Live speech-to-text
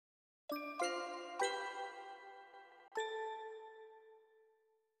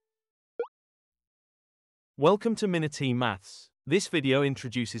Welcome to Minute Maths. This video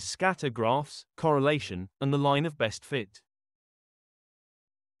introduces scatter graphs, correlation, and the line of best fit.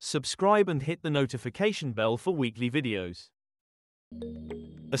 Subscribe and hit the notification bell for weekly videos.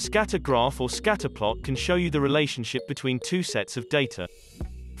 A scatter graph or scatter plot can show you the relationship between two sets of data.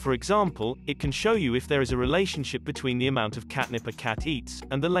 For example, it can show you if there is a relationship between the amount of catnip a cat eats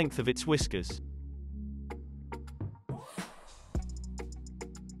and the length of its whiskers.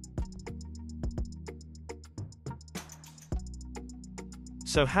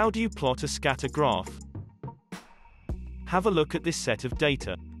 So how do you plot a scatter graph? Have a look at this set of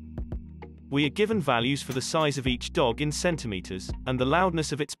data. We are given values for the size of each dog in centimeters, and the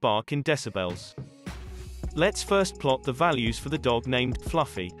loudness of its bark in decibels. Let's first plot the values for the dog named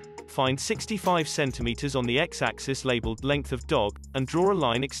Fluffy. Find 65 centimeters on the x-axis labeled length of dog, and draw a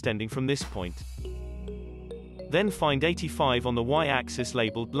line extending from this point. Then find 85 on the y-axis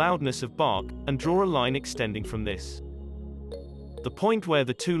labeled loudness of bark, and draw a line extending from this. The point where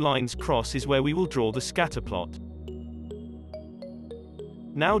the two lines cross is where we will draw the scatter plot.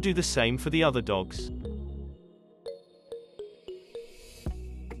 Now do the same for the other dogs.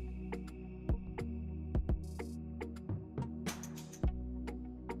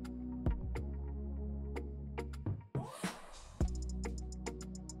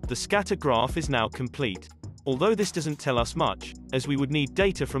 The scatter graph is now complete. Although this doesn't tell us much, as we would need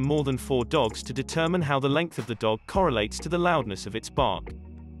data from more than 4 dogs to determine how the length of the dog correlates to the loudness of its bark.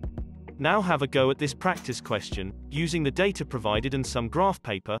 Now have a go at this practice question. Using the data provided and some graph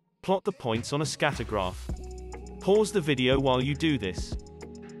paper, plot the points on a scatter graph. Pause the video while you do this.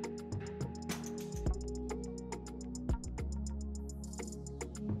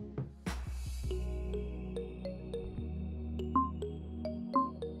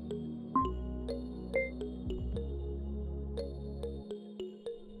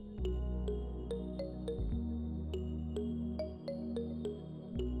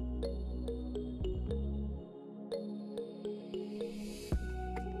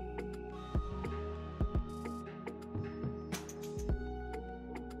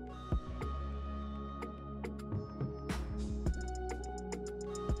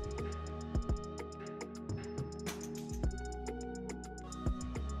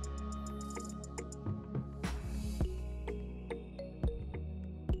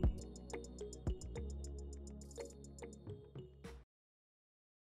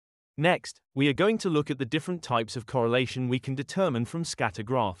 Next, we are going to look at the different types of correlation we can determine from scatter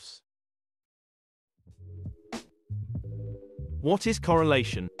graphs. What is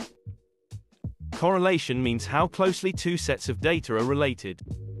correlation? Correlation means how closely two sets of data are related.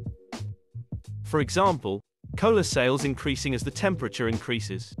 For example, cola sales increasing as the temperature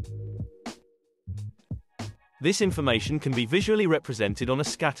increases. This information can be visually represented on a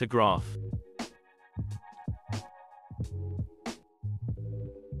scatter graph.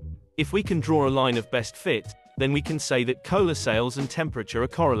 If we can draw a line of best fit, then we can say that cola sales and temperature are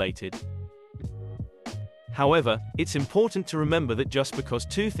correlated. However, it's important to remember that just because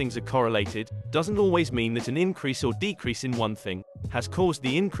two things are correlated, doesn't always mean that an increase or decrease in one thing has caused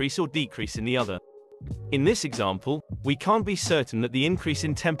the increase or decrease in the other. In this example, we can't be certain that the increase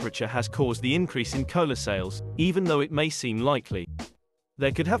in temperature has caused the increase in cola sales, even though it may seem likely.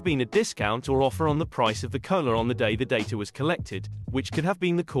 There could have been a discount or offer on the price of the cola on the day the data was collected, which could have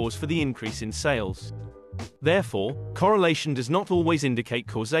been the cause for the increase in sales. Therefore, correlation does not always indicate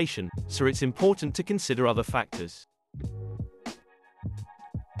causation, so it's important to consider other factors.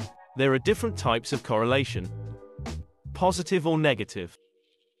 There are different types of correlation: positive or negative,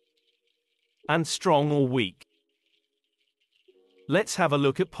 and strong or weak. Let's have a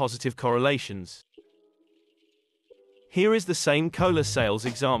look at positive correlations. Here is the same cola sales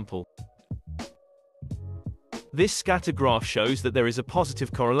example. This scatter graph shows that there is a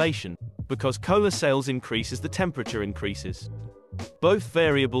positive correlation, because cola sales increase as the temperature increases. Both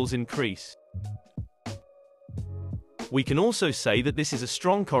variables increase. We can also say that this is a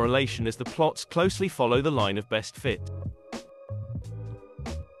strong correlation as the plots closely follow the line of best fit.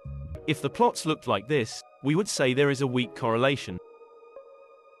 If the plots looked like this, we would say there is a weak correlation.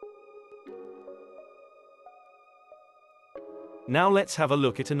 Now let's have a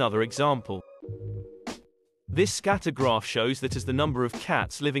look at another example. This scatter graph shows that as the number of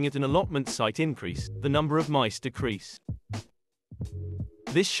cats living at an allotment site increase, the number of mice decrease.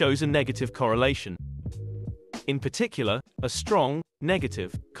 This shows a negative correlation. In particular, a strong,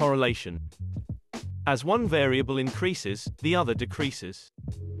 negative, correlation. As one variable increases, the other decreases.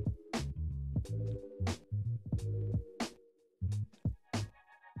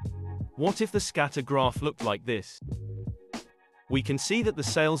 What if the scatter graph looked like this? We can see that the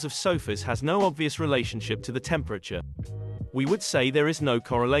sales of sofas has no obvious relationship to the temperature. We would say there is no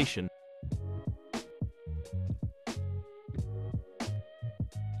correlation.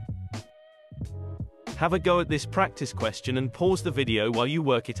 Have a go at this practice question and pause the video while you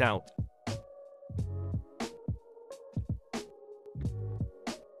work it out.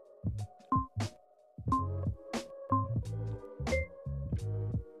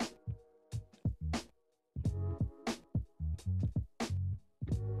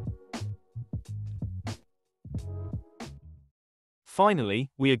 Finally,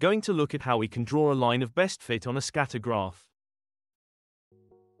 we are going to look at how we can draw a line of best fit on a scatter graph.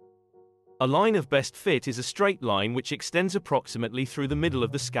 A line of best fit is a straight line which extends approximately through the middle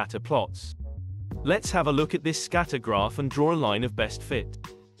of the scatter plots. Let's have a look at this scatter graph and draw a line of best fit.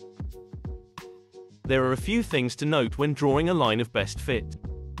 There are a few things to note when drawing a line of best fit.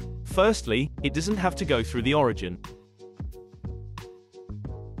 Firstly, it doesn't have to go through the origin.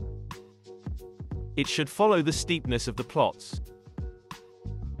 It should follow the steepness of the plots.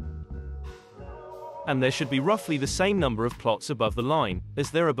 And there should be roughly the same number of plots above the line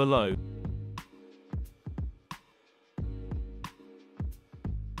as there are below.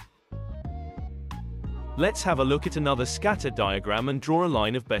 Let's have a look at another scatter diagram and draw a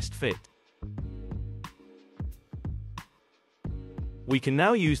line of best fit. We can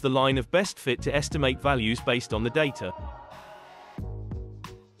now use the line of best fit to estimate values based on the data.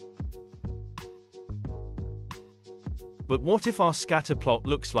 But what if our scatter plot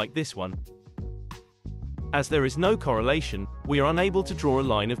looks like this one? As there is no correlation, we are unable to draw a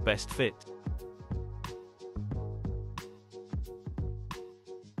line of best fit.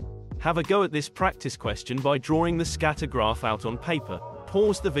 Have a go at this practice question by drawing the scatter graph out on paper.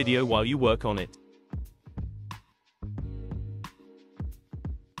 Pause the video while you work on it.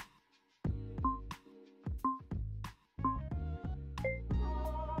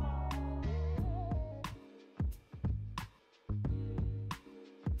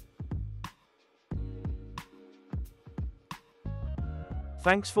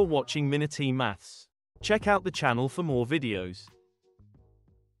 Thanks for watching Minute Maths. Check out the channel for more videos.